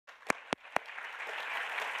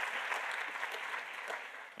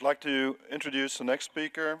I'd like to introduce the next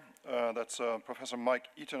speaker. That's Professor Mike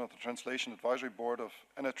Eaton of the Translation Advisory Board of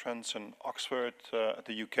ENATRANS in Oxford at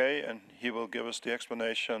the UK, and he will give us the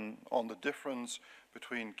explanation on the difference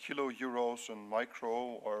between kilo euros and micro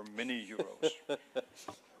or mini euros.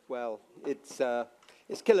 Well, it's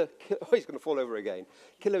kilo, oh, he's going to fall over again.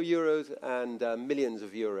 Kilo euros and millions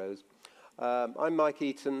of euros. I'm Mike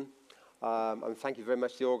Eaton, and thank you very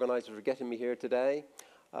much to the organizer for getting me here today.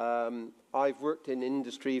 I've worked in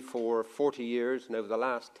industry for 40 years, and over the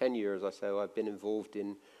last 10 years or so, I've been involved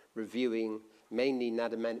in reviewing mainly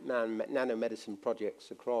nanomedicine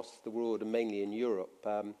projects across the world and mainly in Europe.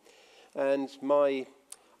 And my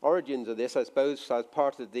origins of this, I suppose, I was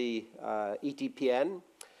part of the ETPN,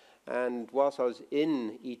 and whilst I was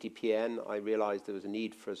in ETPN, I realized there was a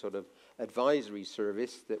need for a sort of advisory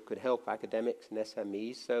service that could help academics and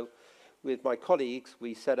SMEs. So with my colleagues,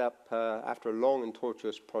 we set up, after a long and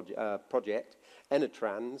tortuous project,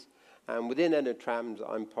 ENATRANS. And within ENATRANS,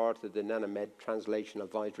 I'm part of the Nanomed Translation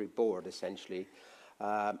Advisory Board, essentially.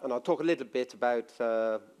 And I'll talk a little bit about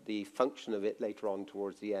the function of it later on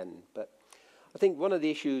towards the end. But I think one of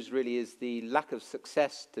the issues really is the lack of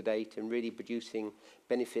success to date in really producing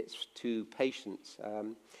benefits to patients.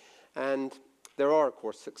 And there are, of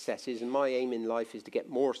course, successes, and my aim in life is to get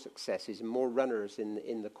more successes and more runners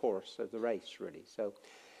in the course of the race, really. So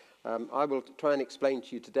I will try and explain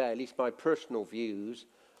to you today, at least my personal views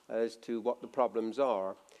as to what the problems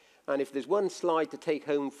are. And if there's one slide to take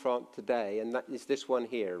home from today, and that is this one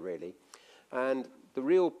here, really. And the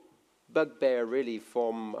real bugbear, really,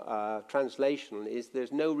 from translation is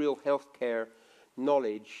there's no real healthcare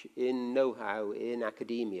knowledge in know-how in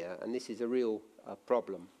academia, and this is a real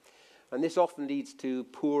problem. And this often leads to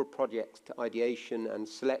poor project ideation and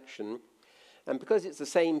selection. And because it's the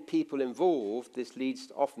same people involved, this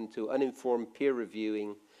leads often to uninformed peer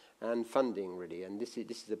reviewing and funding, really. And this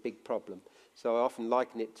is a big problem. So I often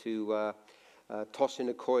liken it to tossing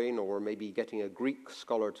a coin, or maybe getting a Greek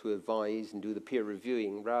scholar to advise and do the peer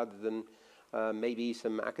reviewing, rather than maybe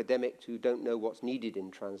some academics who don't know what's needed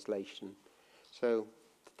in translation. So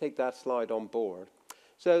to take that slide on board.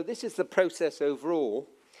 So this is the process overall.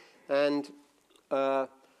 And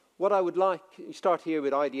what I would like, you start here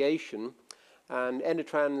with ideation, and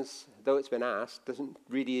ENATRANS, though it's been asked, doesn't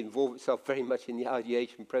really involve itself very much in the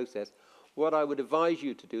ideation process. What I would advise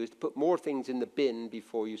you to do is to put more things in the bin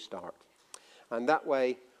before you start. And that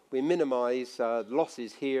way, we minimize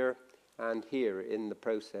losses here and here in the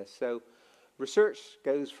process. So research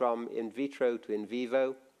goes from in vitro to in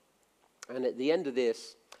vivo, and at the end of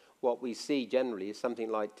this, what we see generally is something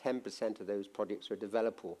like 10% of those projects are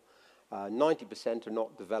developable. 90% are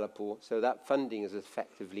not developable, so that funding is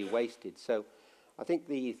effectively wasted. So I think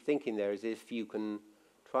the thinking there is if you can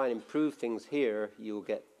try and improve things here, you'll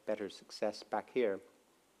get better success back here.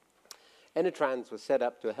 ENATRANS was set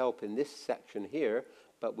up to help in this section here,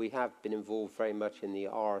 but we have been involved very much in the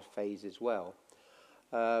R phase as well.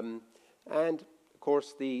 And of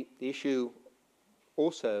course, the issue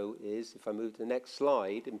also is, if I move to the next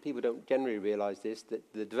slide, and people don't generally realize this,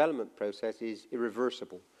 that the development process is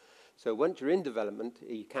irreversible. So once you're in development,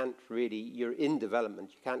 you're in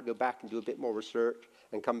development. You can't go back and do a bit more research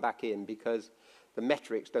and come back in, because the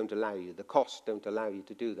metrics don't allow you, the costs don't allow you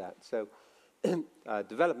to do that. So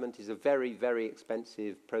development is a very, very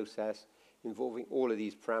expensive process involving all of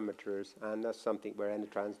these parameters, and that's something where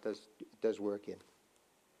ENATRANS does work in.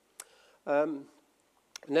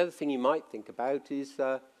 Another thing you might think about is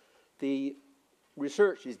the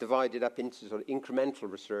research is divided up into sort of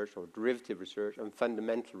incremental research or derivative research and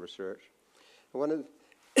fundamental research. And one of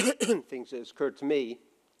the things that has occurred to me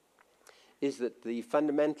is that the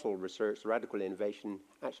fundamental research, the radical innovation,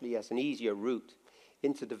 actually has an easier route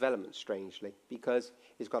into development, strangely, because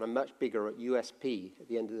it's got a much bigger USP at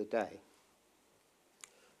the end of the day.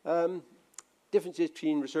 Differences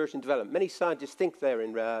between research and development. Many scientists think they're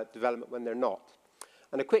in development when they're not.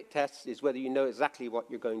 And a quick test is whether you know exactly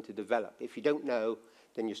what you're going to develop. If you don't know,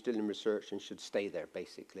 then you're still in research and should stay there,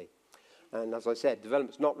 basically. And as I said,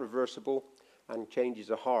 development's not reversible, and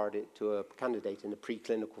changes are hard to a candidate in a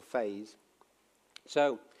preclinical phase.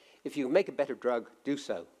 So if you make a better drug, do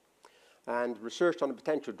so. And research on a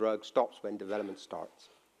potential drug stops when development starts.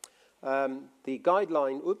 The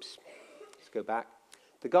guideline, oops, let's go back.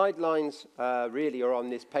 The guidelines really are on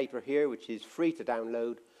this paper here, which is free to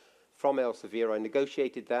download from Elsevier. I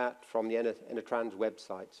negotiated that from the ENATRANS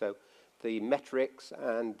website. So the metrics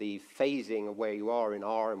and the phasing of where you are in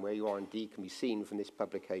R and where you are in D can be seen from this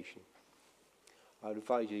publication. I would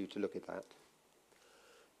advise you to look at that.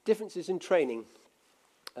 Differences in training.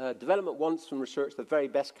 Development wants from research the very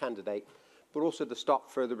best candidate, but also to stop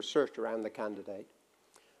further research around the candidate.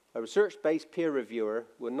 A research-based peer reviewer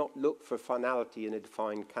will not look for finality in a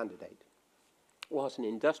defined candidate, whilst an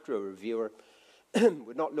industrial reviewer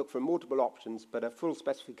would not look for multiple options, but a full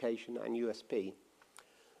specification and USP.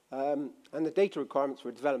 And the data requirements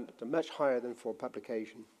for development are much higher than for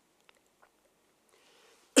publication.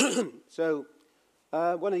 So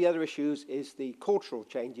one of the other issues is the cultural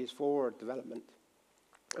changes for development.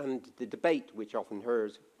 And the debate, which often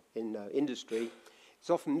occurs in industry, is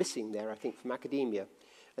often missing there, I think, from academia.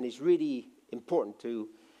 And it's really important to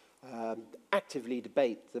actively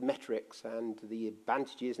debate the metrics and the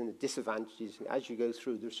advantages and the disadvantages as you go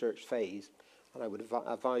through the research phase. And I would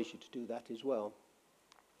advise you to do that as well.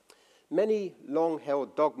 Many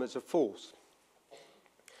long-held dogmas are false.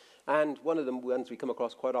 And one of the ones we come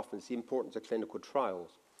across quite often is the importance of clinical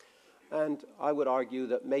trials. And I would argue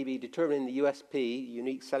that maybe determining the USP,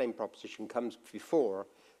 unique selling proposition, comes before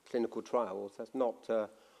clinical trials. That's not the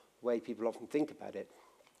way people often think about it.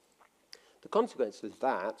 The consequence of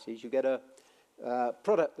that is you get a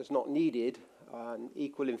product that's not needed, and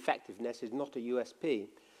equal effectiveness is not a USP.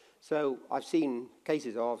 So I've seen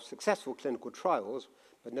cases of successful clinical trials,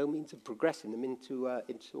 but no means of progressing them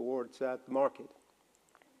towards the market.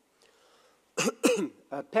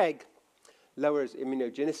 PEG lowers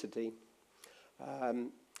immunogenicity,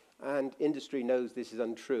 and industry knows this is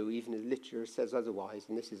untrue, even if literature says otherwise,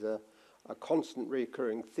 and this is a constant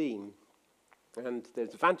recurring theme. And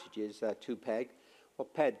there's advantages to PEG.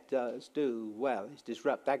 What PEG does do well is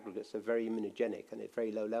disrupt aggregates that are very immunogenic and at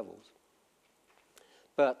very low levels.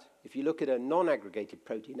 But if you look at a non-aggregated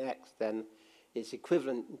protein X, then it's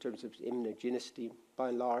equivalent in terms of immunogenicity, by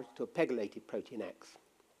and large, to a PEGylated protein X.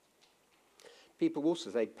 People also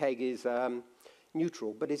say PEG is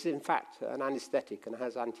neutral, but it's in fact an anesthetic and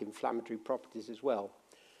has anti-inflammatory properties as well.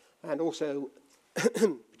 And also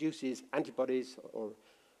produces antibodies or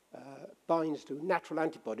binds to natural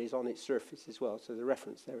antibodies on its surface as well, so the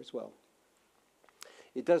reference there as well.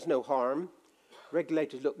 It does no harm.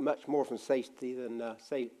 Regulators look much more from safety than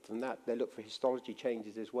that. They look for histology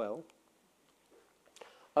changes as well.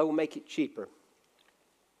 I will make it cheaper.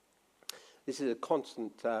 This is a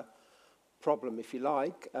constant problem, if you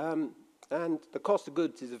like, and the cost of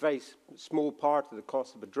goods is a very small part of the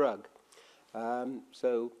cost of a drug.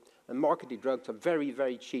 And marketed drugs are very,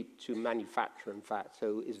 very cheap to manufacture, in fact,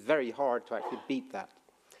 so it's very hard to actually beat that.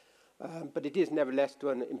 But it is nevertheless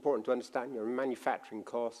important to understand your manufacturing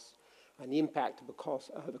costs and the impact of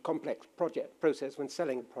the complex project process when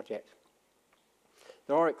selling a project.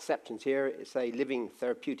 There are exceptions here, say living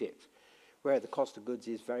therapeutics, where the cost of goods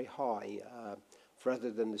is very high,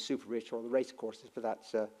 rather than the super rich or the race courses, but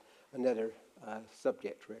that's another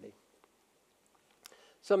subject, really.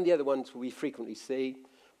 Some of the other ones we frequently see,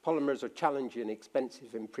 polymers are challenging and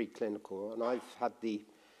expensive in preclinical, and I've had the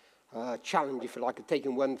challenge, if you like, of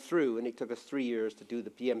taking one through, and it took us 3 years to do the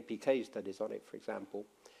PMPK studies on it, for example.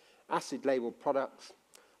 Acid-labeled products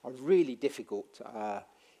are really difficult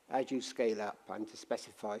as you scale up and to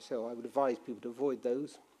specify, so I would advise people to avoid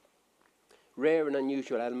those. Rare and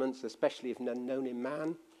unusual elements, especially if unknown in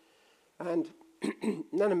man, and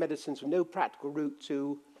nanomedicines with no practical route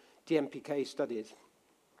to DMPK studies.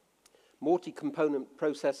 Multi-component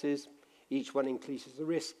processes, each one increases the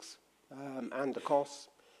risks and the costs,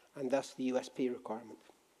 and thus the USP requirement.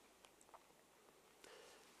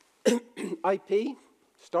 IP,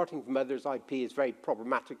 starting from others' IP is very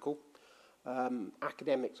problematical.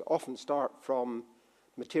 Academics often start from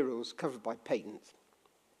materials covered by patents,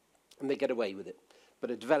 and they get away with it.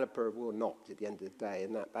 But a developer will not at the end of the day,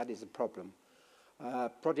 and that is a problem.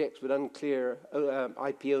 Projects with unclear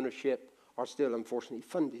IP ownership are still unfortunately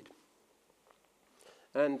funded.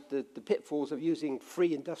 And the pitfalls of using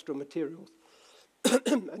free industrial materials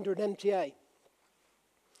under an MTA.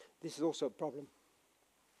 This is also a problem.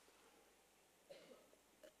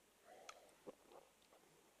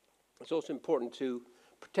 It's also important to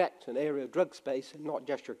protect an area of drug space and not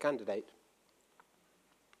just your candidate.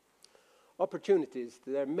 Opportunities.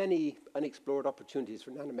 There are many unexplored opportunities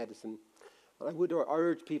for nanomedicine. I would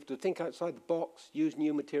urge people to think outside the box, use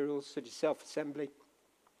new materials such as self-assembly.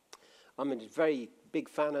 I'm a very big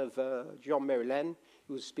fan of Jean-Marie Len,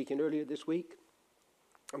 who was speaking earlier this week,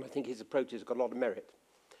 and I think his approach has got a lot of merit.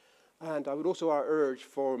 And I would also urge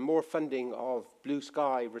for more funding of blue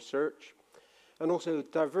sky research, and also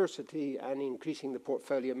diversity and increasing the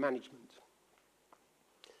portfolio management.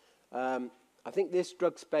 I think this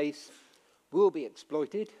drug space will be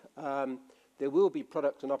exploited. There will be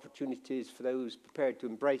product and opportunities for those prepared to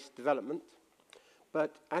embrace development.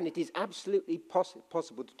 And it is absolutely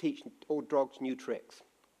possible to teach old dogs new tricks.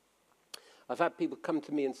 I've had people come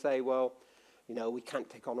to me and say, well, you know, we can't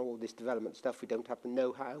take on all this development stuff, we don't have the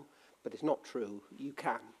know-how, but it's not true. You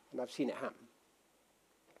can, and I've seen it happen.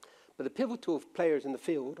 But the pivotal players in the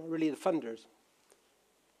field are really the funders.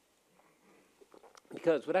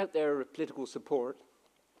 Because without their political support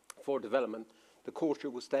for development, the culture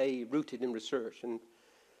will stay rooted in research. And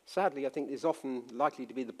sadly, I think there's often likely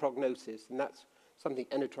to be the prognosis, and that's something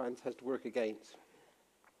ENATRANS has to work against.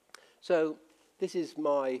 So this is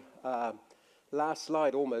my last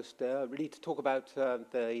slide almost, really to talk about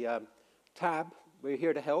the tab. We're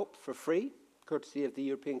here to help for free, courtesy of the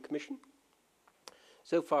European Commission.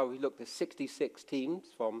 So far, we've looked at 66 teams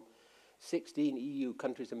from 16 EU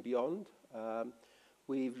countries and beyond.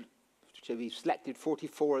 We've selected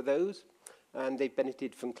 44 of those, and they've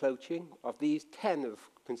benefited from coaching. Of these, 10 have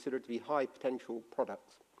considered to be high potential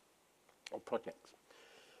products or projects.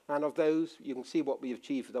 And of those, you can see what we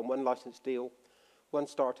achieved with one license deal, 1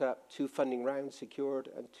 startup, 2 funding rounds secured,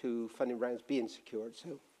 and 2 funding rounds being secured.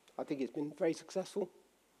 So I think it's been very successful.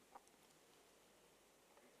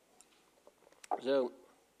 So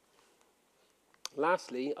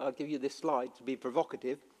lastly, I'll give you this slide to be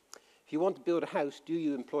provocative. If you want to build a house, do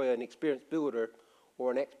you employ an experienced builder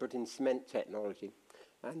or an expert in cement technology?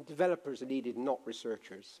 And developers are needed, not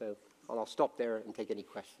researchers. So I'll stop there and take any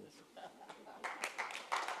questions.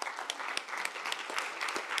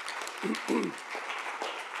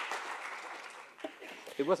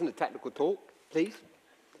 It wasn't a technical talk. Please,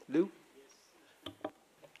 Lou.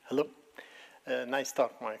 Hello. Nice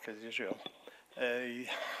talk, Mike, as usual.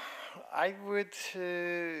 I would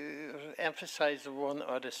emphasize one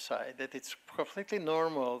other side, that it's completely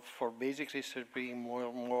normal for basic research being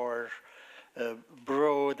more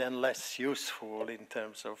broad and less useful in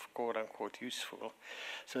terms of quote-unquote useful.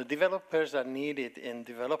 So developers are needed in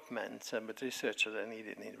development, but researchers are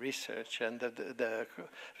needed in research. And the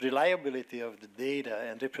reliability of the data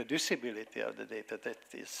and reproducibility of the data, that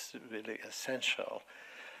is really essential.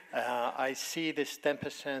 I see this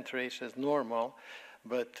 10% rate as normal,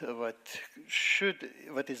 but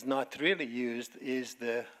what is not really used is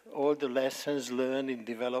all the lessons learned in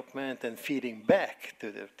development and feeding back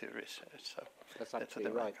to the research. So that's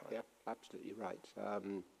absolutely right. Yeah, absolutely right.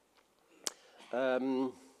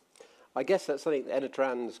 I guess that's something that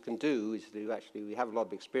ENATRANS can do, is to actually, we have a lot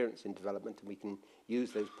of experience in development, and we can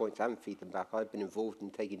use those points and feed them back. I've been involved in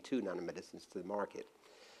taking 2 nanomedicines to the market,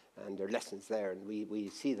 and there are lessons there, and we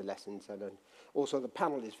see the lessons, and also the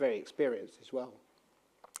panel is very experienced as well.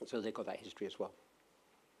 So they've got that history as well.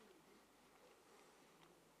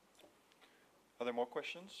 Are there more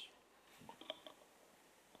questions?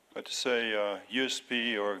 I have to say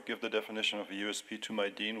USP, or give the definition of a USP to my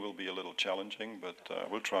dean, will be a little challenging, but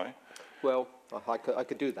we'll try. Well, I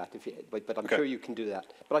could do that, but I'm sure you can do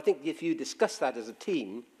that. But I think if you discuss that as a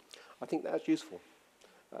team, I think that's useful.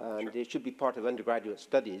 And it should be part of undergraduate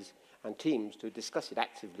studies and teams to discuss it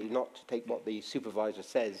actively, not to take what the supervisor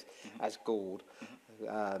says as gold,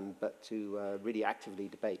 but to really actively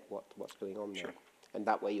debate what's going on there. And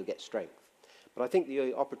that way you get strength. But I think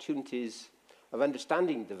the opportunities of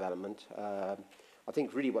understanding development, I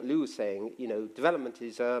think really what Lou was saying, you know, development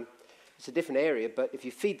is it's a different area, but if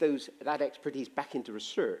you feed that expertise back into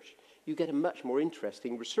research, you get a much more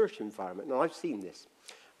interesting research environment. Now, I've seen this,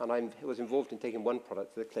 and I was involved in taking one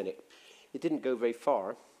product to the clinic. It didn't go very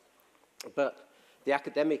far, but the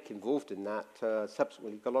academic involved in that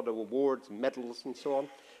subsequently got a lot of awards and medals and so on.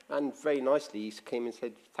 And very nicely, he came and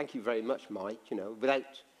said, "Thank you very much, Mike. You know,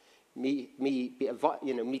 without me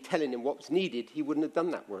telling him what was needed, he wouldn't have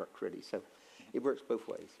done that work, really." So it works both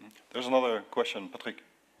ways. There's another question, Patrick.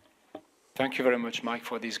 Thank you very much, Mike,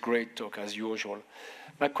 for this great talk, as usual.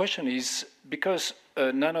 My question is, because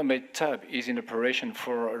Nanomed Tab is in operation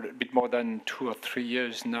for a bit more than 2 or 3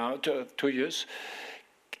 years now, 2 years,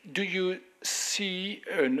 do you see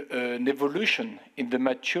an evolution in the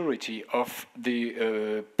maturity of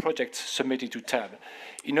the projects submitted to TAB?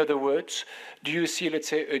 In other words, do you see, let's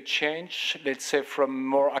say, a change, let's say, from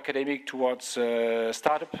more academic towards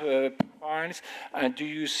startup profiles? And do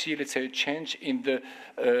you see, let's say, a change in the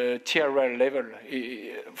TRL level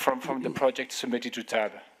from the project submitted to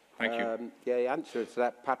TAB? Thank you. Yeah, the answer to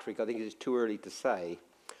that, Patrick, I think it is too early to say.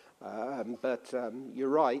 But you're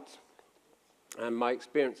right. And my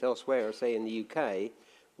experience elsewhere, say in the UK,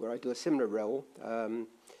 where I do a similar role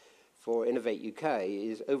for Innovate UK,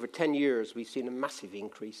 is over 10 years we've seen a massive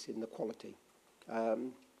increase in the quality. But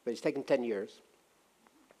it's taken 10 years.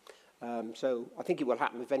 So I think it will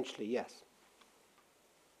happen eventually, yes.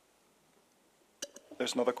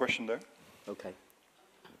 There's another question there. Okay.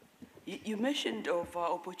 You mentioned of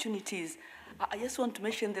opportunities. I just want to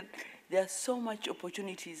mention that there are so much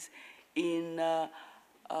opportunities in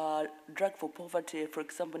drug for poverty, for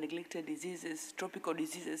example, neglected diseases, tropical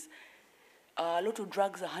diseases. A lot of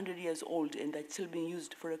drugs are 100 years old and they're still being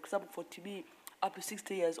used. For example, for TB, up to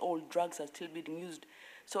 60 years old, drugs are still being used.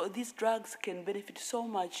 So these drugs can benefit so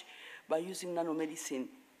much by using nanomedicine.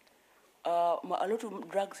 A lot of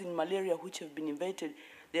drugs in malaria which have been invented,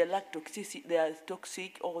 they are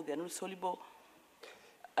toxic or they are not soluble.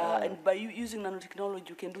 And by using nanotechnology,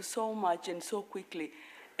 you can do so much and so quickly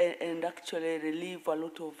and actually relieve a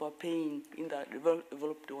lot of pain in the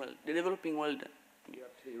developing world. You're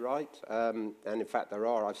absolutely right. And in fact,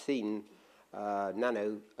 I've seen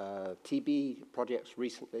nano TB projects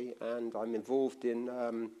recently, and I'm involved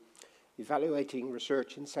in evaluating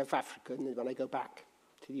research in South Africa when I go back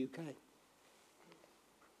to the UK.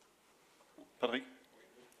 Patrick?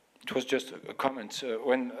 It was just a comment.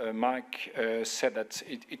 When Mike said that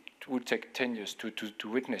it would take 10 years to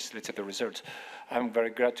witness, let's say, the results, I'm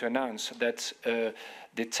very glad to announce that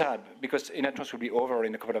the tab, because ENATRANS will be over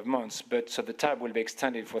in a couple of months, but so the tab will be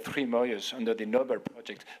extended for 3 more years under the Nobel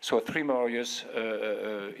project. So 3 more years,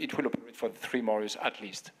 it will operate for 3 more years at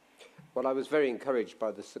least. Well, I was very encouraged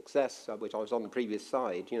by the success, which I was on the previous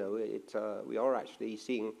slide. You know, we are actually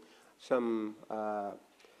seeing some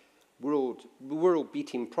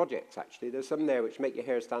world-beating projects, actually. There's some there which make your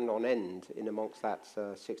hair stand on end in amongst that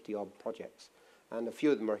 60-odd projects. And a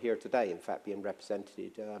few of them are here today, in fact, being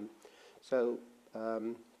represented.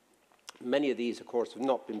 Many of these, of course, have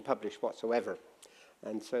not been published whatsoever.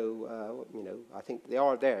 And so, you know, I think they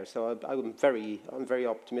are there. So I'm very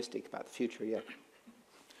optimistic about the future, yeah.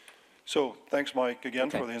 So thanks, Mike, again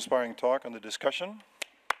for the inspiring talk and the discussion.